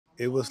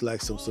it was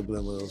like some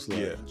subliminals. Like,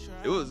 yeah,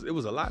 it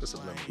was a lot of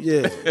subliminals.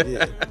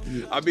 Yeah.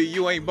 I mean,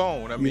 you ain't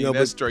bone. I mean, know,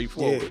 that's but,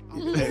 straightforward.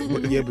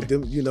 But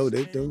them,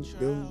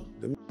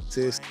 them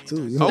says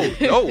too. You know?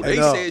 No, they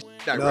said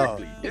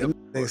directly.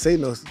 They say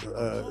no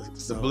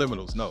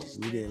subliminals. No,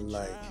 we didn't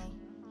like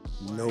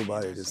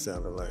nobody that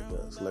sounded like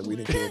us. Like, we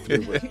didn't care if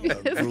it was a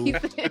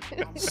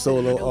group,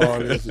 solo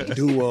artist,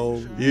 duo.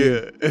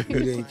 Yeah, we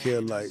didn't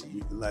care. Like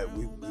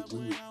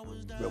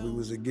we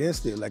was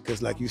against it. Like,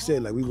 cause like you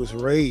said, like we was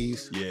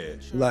raised. Yeah.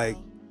 Like,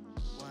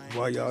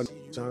 why y'all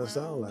trying to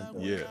sound like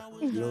that? Yeah.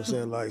 You know what I'm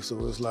saying? Like,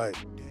 so it's like,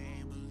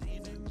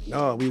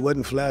 no, we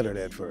wasn't flattered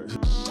at first.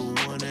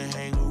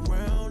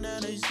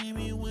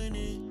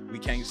 We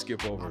can't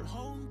skip over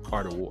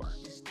Art of War.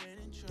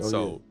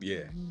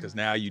 Yeah, because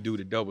now you do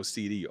the double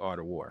CD Art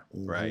of War,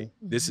 right?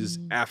 This is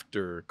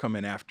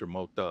coming after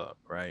Mo Thug,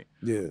 right?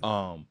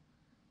 Yeah.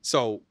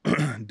 So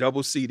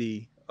double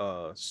CD,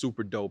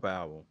 super dope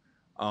album.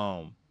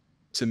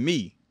 To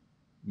me,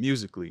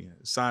 musically,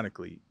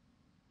 sonically,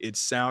 it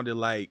sounded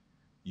like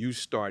you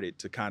started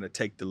to kind of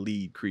take the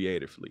lead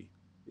creatively.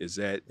 Is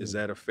that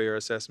a fair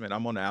assessment?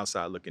 I'm on the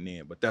outside looking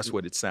in, but that's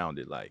what it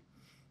sounded like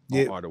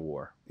on Art of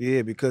War.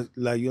 Yeah, because,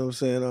 like, you know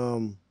what I'm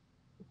saying?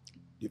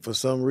 For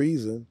some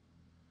reason,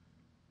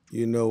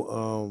 you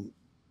know,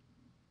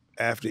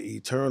 after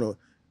Eternal,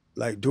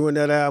 like during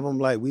that album,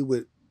 like we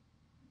would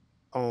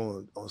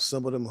on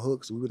some of them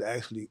hooks, we would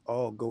actually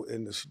all go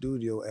in the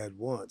studio at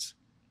once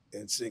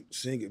and sing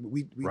it.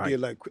 We did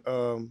like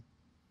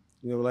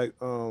like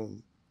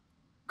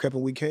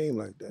Creepin' We Came,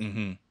 like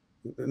that.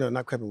 No,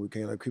 not Creepin' We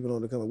Came, like Creepin'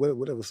 on the Coming,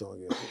 whatever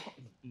song is.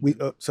 We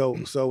so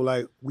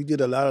like we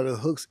did a lot of the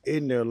hooks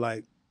in there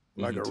like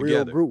a together.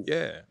 real group.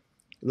 Yeah.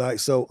 Like,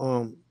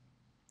 so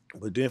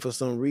but then for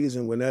some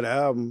reason when that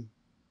album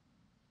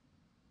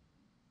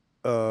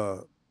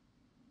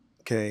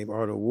came,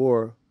 Art of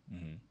War,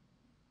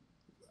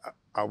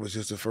 I was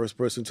just the first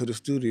person to the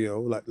studio.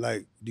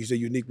 Like DJ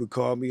Unique would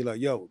call me, like,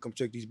 yo, come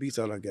check these beats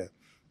out I got.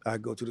 I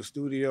go to the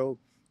studio,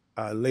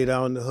 I lay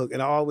down the hook,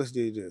 and I always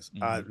did this.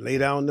 I lay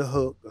down the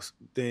hook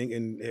thing,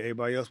 and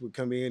everybody else would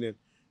come in and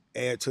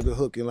add to the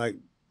hook, and like,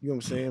 you know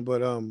what I'm saying?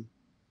 But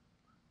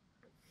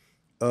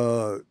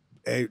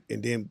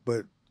and then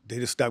they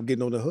just stopped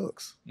getting on the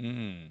hooks. You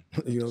know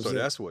what I'm saying? So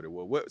that's what it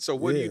was. So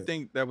what do you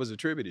think that was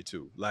attributed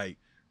to? Like,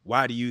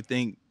 why do you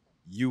think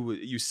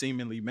you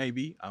seemingly,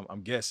 maybe,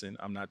 I'm guessing,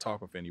 I'm not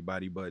talking for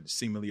anybody, but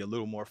seemingly a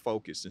little more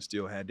focused and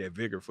still had that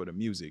vigor for the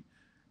music?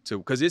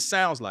 Because it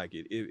sounds like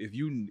it. If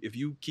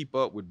you keep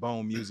up with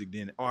Bone music,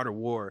 then Art of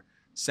War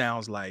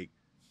sounds like,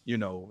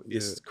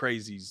 it's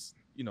Krayzie's,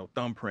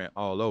 thumbprint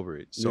all over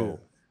it. So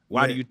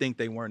why do you think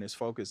they weren't as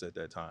focused at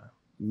that time?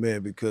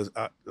 Man, because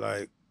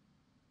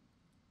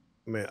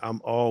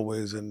I'm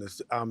always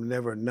I'm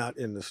never not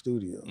in the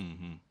studio.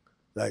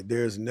 Like,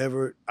 there's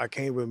never, I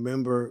can't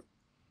remember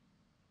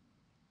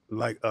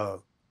like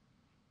the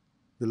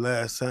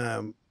last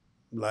time,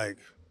 like,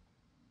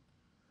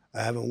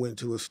 I haven't went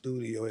to a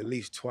studio at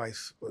least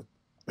twice or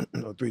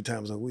 3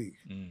 times a week.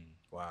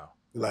 Wow.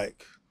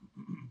 Like,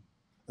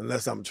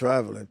 unless I'm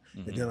traveling,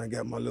 and then I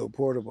got my little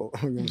portable,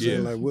 you know what I'm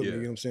saying, like with me, you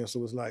know what I'm saying?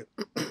 So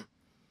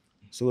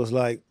it's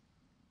like,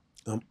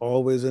 I'm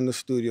always in the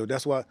studio.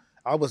 That's why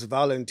I was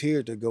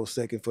volunteered to go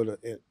second for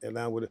in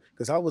line with it,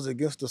 because I was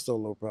against the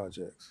solo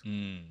projects.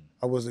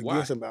 I was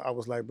against them. I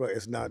was like, bro,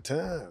 it's not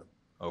time.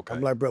 Okay.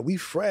 I'm like, bro, we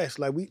fresh.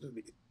 Like,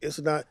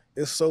 it's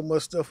so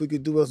much stuff we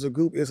could do as a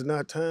group. It's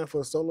not time for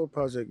a solo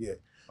project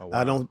yet. Oh,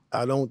 wow.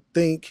 I don't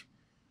think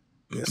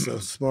it's a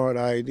smart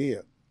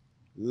idea.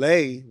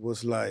 Lay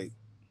was like,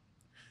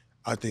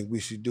 I think we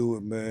should do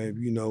it, man.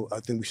 I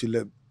think we should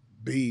let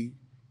B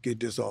get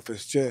this off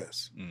his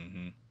chest.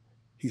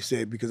 He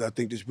said, because I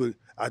think this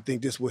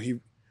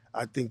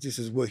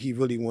is what he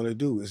really want to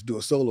do, is do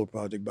a solo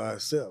project by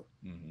himself.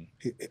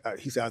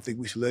 He said, I think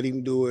we should let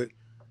him do it.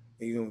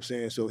 You know what I'm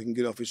saying? So he can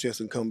get off his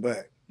chest and come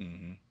back.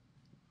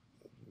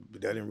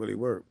 But that didn't really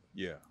work.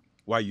 Yeah.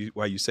 Why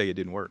you say it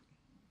didn't work?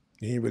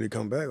 He didn't really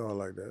come back all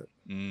like that.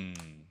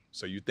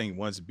 So you think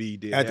once B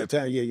did at the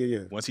time,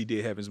 yeah. Once he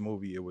did Heaven's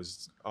Movie, it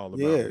was all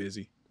about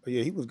Busy.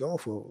 Yeah, he was gone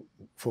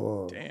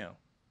for damn.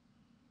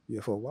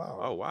 Yeah, for a while.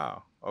 Oh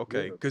wow.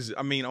 Okay. Because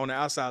I mean, on the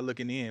outside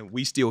looking in,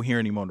 we still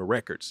hearing him on the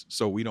records,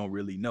 so we don't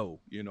really know.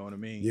 You know what I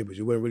mean? Yeah, but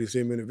you wouldn't really see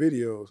him in the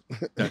videos.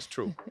 That's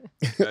true.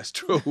 That's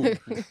true.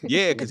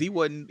 Yeah, because he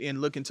wasn't in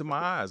Look Into My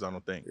Eyes, I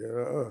don't think.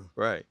 Yeah.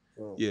 Right.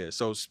 Yeah.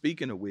 So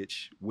speaking of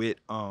which, with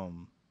Art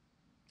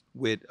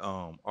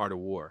of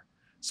War,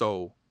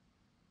 so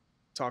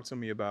talk to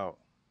me about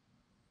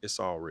It's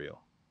All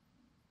Real.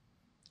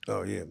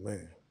 Oh yeah,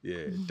 man.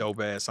 Yeah,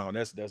 dope ass song.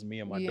 That's me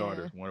and my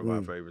daughter. One of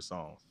our favorite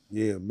songs.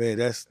 Yeah, man.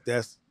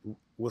 That's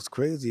what's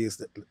crazy is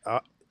that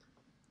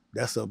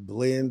that's a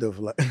blend of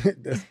like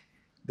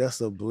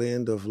that's a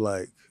blend of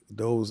like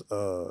those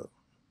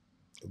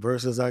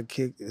verses I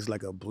kicked. It's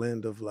like a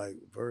blend of like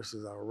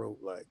verses I wrote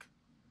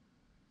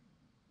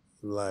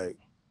like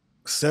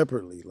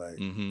separately, like,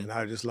 and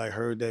I just like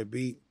heard that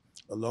beat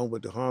along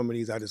with the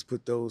harmonies. I just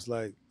put those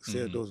like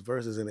said those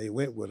verses and they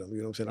went with them. You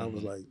know what I'm saying? I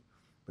was like,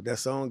 But that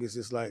song is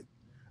just like,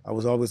 I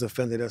was always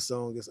offended. That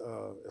song is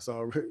it's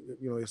all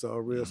it's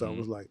all real. So I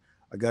was like,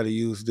 I got to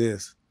use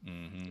this.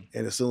 And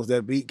as soon as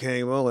that beat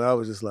came on, I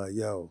was just like,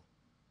 yo,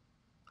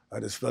 I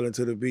just fell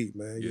into the beat,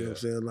 man. You know what I'm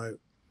saying? Like,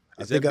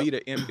 is that beat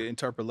an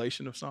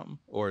interpolation of something,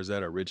 or is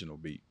that original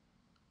beat?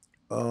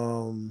 I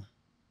don't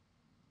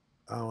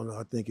know.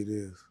 I think it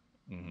is.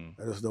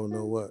 I just don't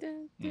know what.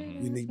 You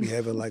need to be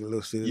having like a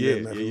little shit in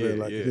there, man. For real.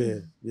 Like,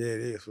 yeah,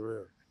 it is for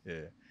real.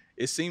 Yeah.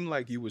 It seemed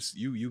like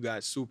you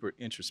got super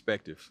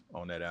introspective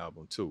on that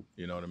album too.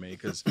 You know what I mean?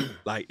 Because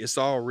like It's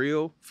All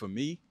Real for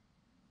me,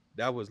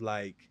 that was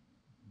like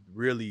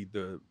really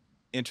the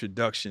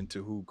introduction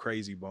to who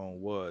Krayzie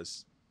Bone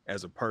was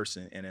as a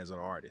person and as an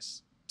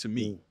artist to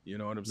me. You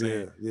know what I'm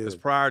saying? Because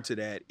prior to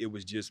that, it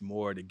was just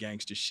more the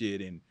gangster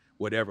shit and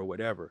whatever.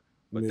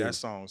 But that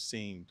song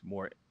seemed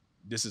more,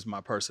 this is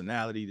my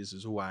personality, this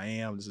is who I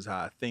am, this is how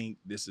I think,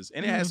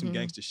 and it has some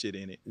gangster shit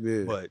in it.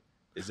 But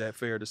is that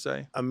fair to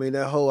say? I mean,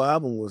 that whole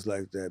album was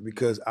like that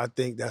because I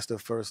think that's the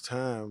first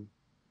time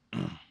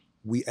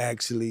we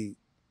actually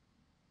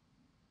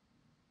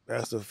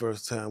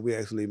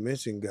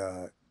mentioned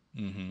God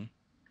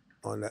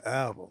on the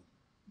album.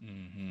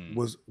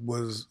 Was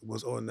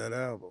on that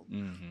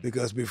album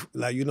because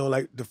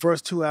like the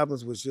first two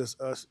albums was just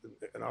us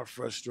and our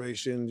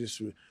frustration,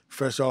 just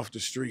fresh off the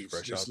streets,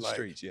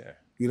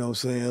 you know what I'm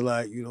saying,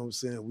 like, you know what I'm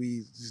saying,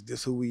 we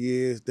this who we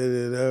is,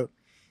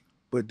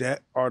 but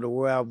that Art of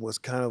War album was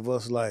kind of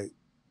us like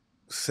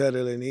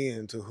settling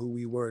into who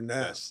we were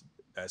now.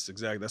 That's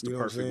the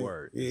perfect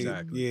word.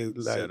 Exactly.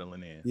 Like,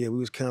 settling in. Yeah, we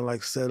was kind of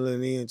like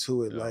settling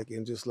into it, like,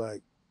 and just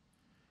like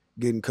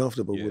getting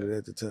comfortable with it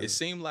at the time. It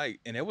seemed like,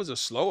 and it was a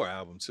slower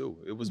album too.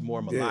 It was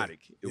more melodic.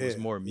 It was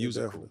more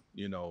musical.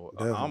 You know,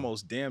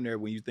 almost damn near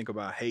when you think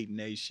about Hate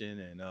Nation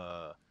and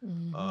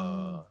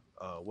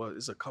well,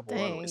 it's a couple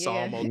of it's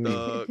almost you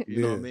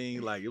know what I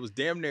mean? Like it was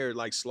damn near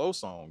like slow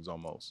songs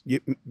almost. Yeah,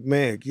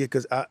 man,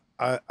 because I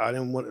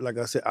didn't want, like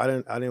I said, I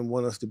didn't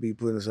want us to be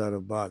put inside a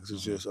box.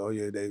 It's just, oh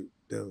yeah,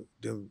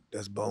 them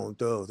that's Bone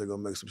Thugs. They're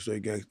gonna make some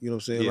straight gangs. You know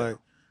what I'm saying? Like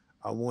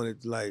I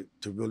wanted like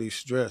to really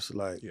stress,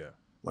 like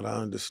when I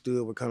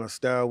understood what kind of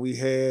style we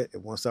had,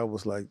 and once I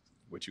was like,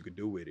 what you could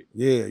do with it.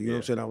 Yeah, you know what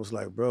I'm saying? I was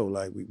like, bro,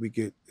 like we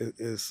could,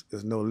 there's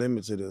no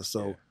limit to this,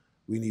 so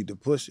we need to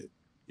push it.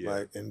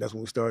 Like, and that's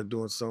when we started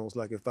doing songs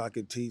like If I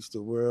Could Teach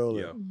the World,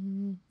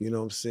 and, you know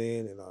what I'm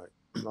saying, and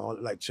all,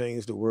 like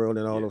Change the World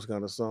and all those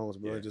kind of songs,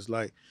 bro. Just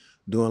like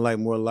doing like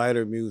more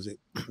lighter music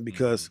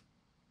because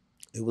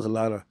it was a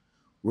lot of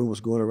rumors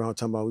going around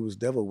talking about we was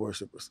devil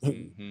worshippers.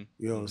 You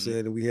know what I'm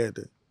saying? And we had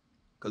to,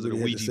 because of the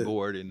Ouija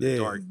board and the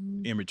dark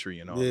imagery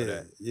and all of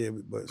that. Yeah,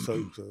 but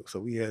so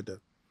we had to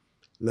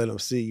let them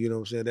see, you know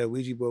what I'm saying? That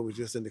Ouija board was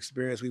just an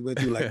experience we went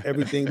through, like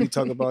everything we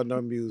talk about in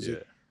our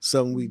music,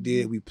 something we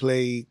did, we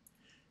played,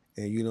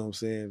 and you know what I'm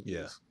saying?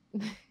 Yeah.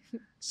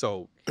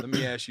 So let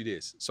me ask you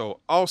this. So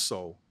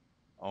also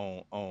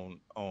on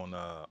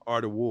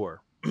Art of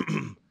War,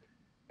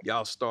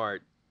 y'all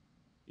start,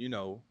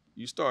 you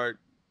start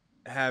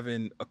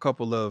having a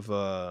couple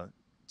of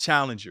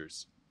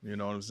challengers. You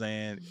know what I'm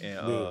saying?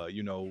 And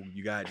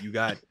you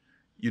got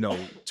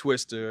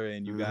Twister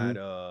and you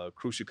got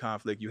Crucial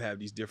Conflict. You have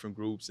these different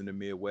groups in the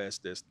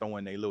Midwest that's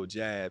throwing their little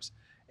jabs.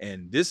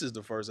 And this is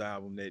the first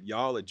album that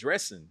y'all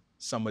addressing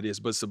some of this,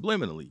 but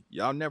subliminally.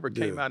 Y'all never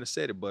came out and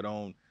said it, but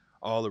on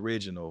All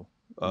Original,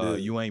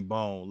 You Ain't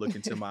Bone, Look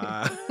Into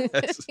My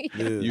Eyes.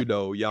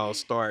 Y'all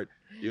start,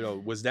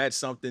 was that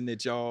something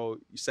that y'all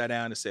sat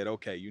down and said,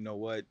 okay, you know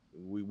what?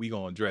 We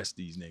gonna address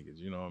these niggas,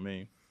 you know what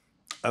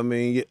I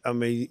mean?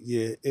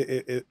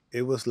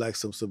 It was like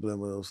some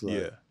subliminals.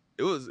 Like,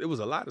 it was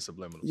a lot of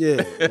subliminals.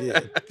 Yeah.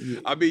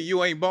 I mean,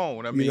 You Ain't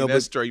Bone. I mean,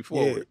 that's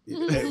straightforward. But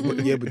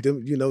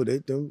them,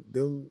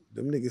 them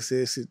niggas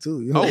said shit too.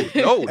 No,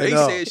 they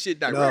said shit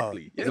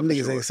directly. Them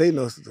niggas ain't say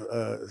no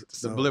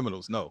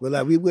subliminals. No, but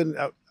like we wouldn't.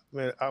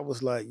 I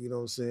was like, you know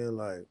what I'm saying?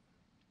 Like,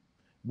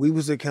 we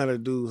was the kind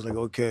of dudes like,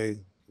 okay,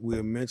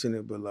 we'll mention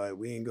it, but like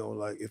we ain't gonna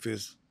like if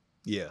it's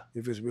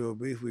real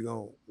beef, we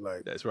gonna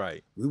like. That's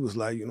right. We was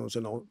like, you know what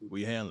I'm saying?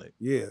 We handle it.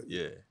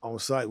 Yeah. On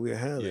site, we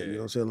handle it. You know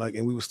what I'm saying? Like,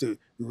 and we were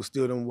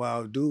still them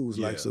wild dudes.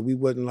 Like, so we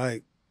wasn't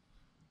like,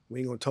 we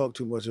ain't gonna talk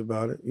too much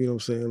about it. You know what I'm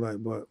saying? Like,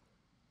 but.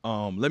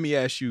 Let me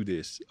ask you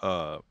this.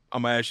 I'm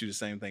gonna ask you the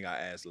same thing I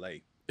asked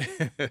Lay.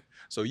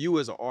 So you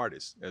as an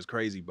artist, as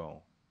Krayzie Bone,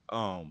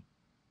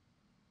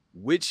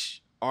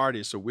 which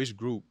artist or which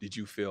group did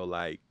you feel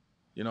like,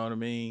 you know what I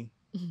mean?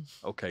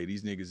 Okay,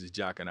 these niggas is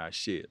jocking our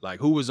shit. Like,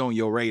 who was on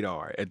your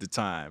radar at the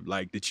time?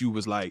 Like, that you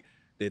was like,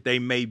 that they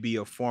may be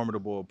a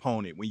formidable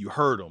opponent when you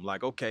heard them.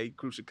 Like, okay,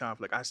 Crucial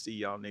Conflict, I see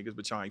y'all niggas,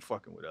 but y'all ain't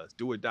fucking with us.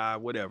 Do or die,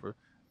 whatever.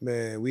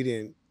 Man, we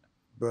didn't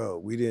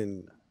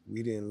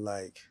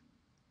like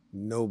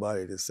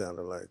nobody that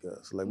sounded like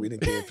us. Like, we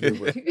didn't care if it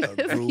was a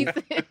group,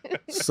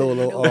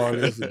 solo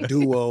artist, a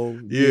duo.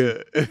 We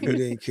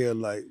didn't care.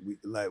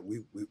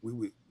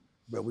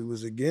 But we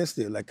was against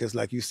it, like, cause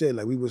like you said,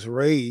 like we was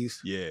raised,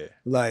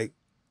 like,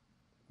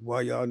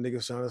 why y'all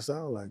niggas trying to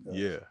sound like us?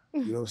 You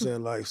know what I'm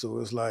saying? Like, so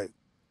it's like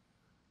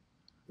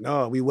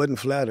No, we wasn't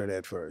flattered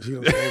at first.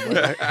 You know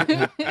what I'm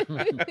saying?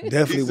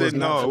 Definitely was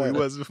not flattered. We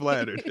wasn't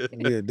flattered.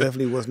 Yeah,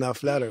 definitely was not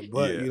flattered.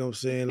 But, Yeah. you know what I'm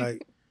saying?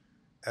 Like,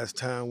 as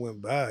time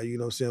went by, you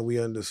know what I'm saying, we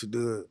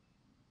understood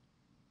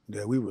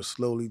that we were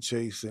slowly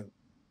changing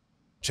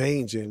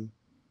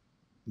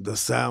the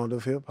sound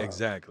of hip hop.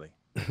 Exactly.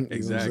 You know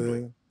Exactly. what I'm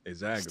saying?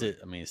 Exactly.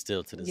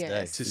 Still to this day.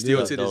 Yes.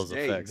 Still to this those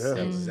day. effects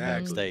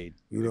Exactly. stayed.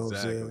 You know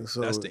Exactly. what I'm saying?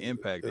 So that's the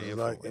impact, the it's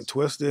influence. like, and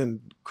Twista and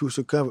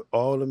Crucial Comfort,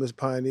 all of them is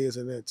pioneers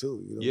in that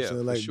too. You know what I'm saying?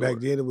 for Like sure. back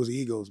then it was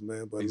egos,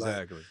 man. But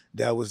Exactly. like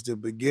that was the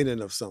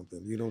beginning of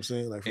something. You know what I'm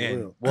saying? Like for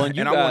real. Well, and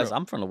you And guys,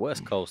 I'm from the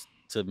West Coast.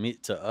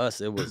 To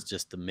us, it was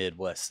just the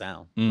Midwest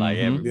sound. Like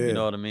you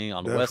know what I mean?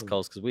 On the West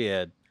Coast, because we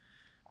had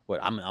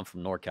I'm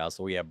from NorCal,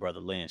 so we had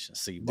Brother Lynch and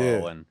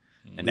C-Bo and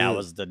that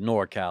was the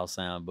NorCal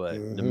sound.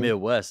 But the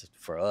Midwest,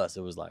 for us,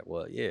 it was like,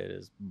 well, yeah,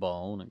 there's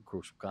Bone and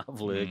Crucial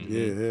Conflict.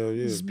 Yeah, hell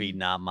yeah.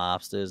 Speeding Out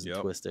Mobsters, and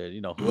Twisted,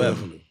 you know,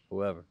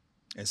 whoever.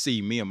 And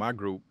see, me and my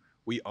group,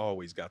 we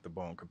always got the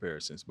Bone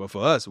comparisons. But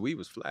for us, we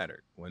was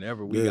flattered.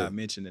 Whenever we got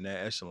mentioned in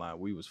that echelon,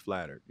 we was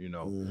flattered, you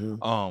know.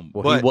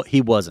 Well, but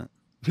he wasn't.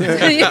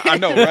 I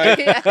know,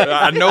 right?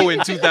 I know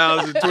in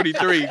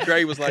 2023,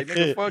 Gray was like,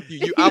 nigga, fuck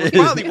you. I was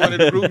probably one of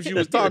the groups you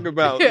was talking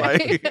about.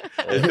 Like,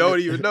 and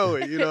don't even know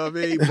it, you know what I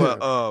mean?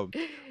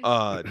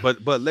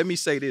 But let me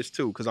say this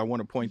too, because I want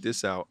to point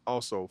this out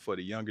also for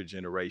the younger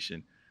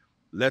generation.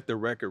 Let the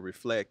record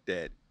reflect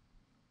that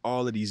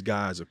all of these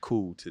guys are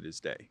cool to this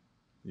day.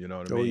 You know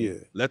what I mean? Yeah.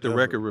 Let the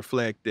record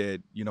reflect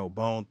that, you know,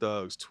 Bone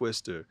Thugs,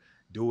 Twister,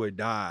 Do or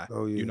Die,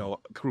 you know,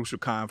 Crucial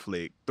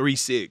Conflict,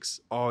 3-6,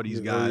 all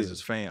these guys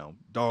is fam.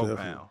 Dog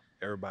Pound,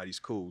 everybody's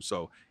cool.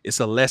 So it's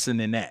a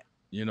lesson in that.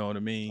 You know what I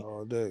mean?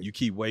 All day. You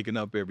keep waking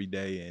up every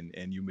day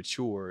and you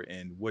mature,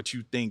 and what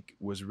you think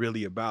was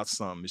really about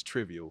something is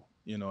trivial.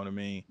 You know what I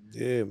mean?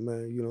 Yeah,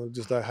 man. You know,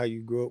 just like how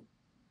you grew up,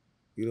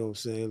 you know what I'm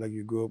saying? Like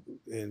you grew up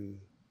in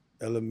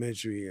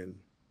elementary and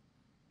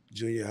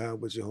junior high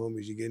with your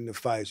homies, you get in the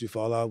fights, you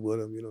fall out with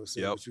them, you know what I'm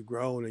saying? But you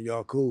grown and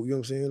y'all cool, you know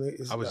what I'm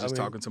saying? I was just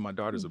talking to my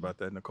daughters about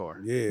that in the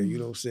car. Yeah, you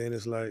know what I'm saying?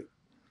 It's like,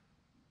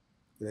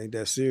 it ain't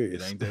that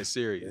serious. It ain't that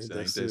serious. It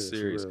ain't that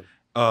serious.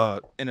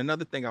 And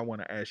another thing I want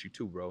to ask you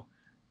too, bro.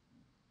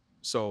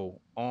 So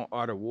on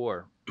Art of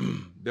War,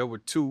 there were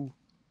 2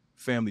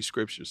 family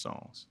scripture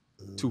songs,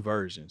 2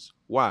 versions.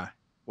 Why?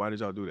 Why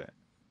did y'all do that?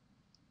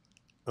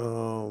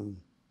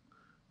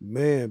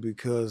 Man,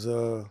 because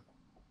I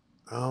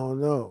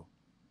don't know.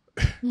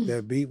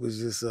 That beat was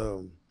just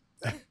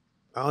I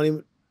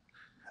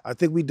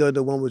think we done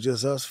the one with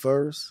just us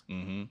first.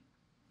 And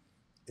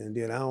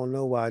then I don't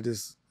know why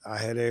I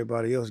had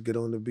everybody else get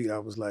on the beat. I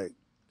was like,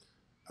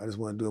 I just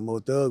want to do a more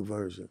thug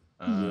version.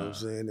 You know what I'm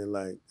saying? And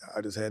like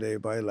I just had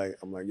everybody like,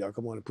 I'm like, y'all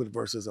come on and put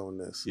verses on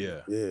this. Yeah.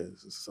 Yeah.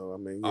 So I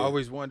mean, I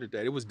always wondered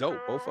that. It was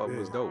dope. Both of them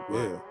was dope.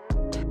 Yeah.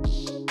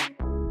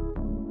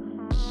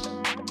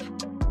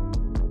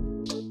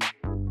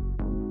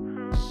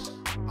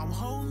 I'm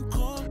holding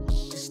court,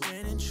 you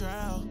standing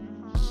trial.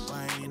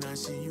 Why ain't I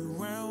see you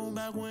round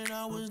back when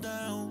I was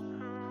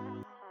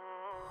down?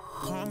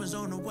 Karma's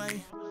on the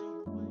way.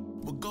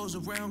 What goes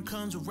around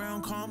comes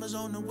around, karma's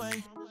on the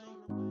way.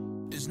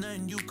 There's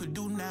nothing you could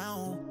do now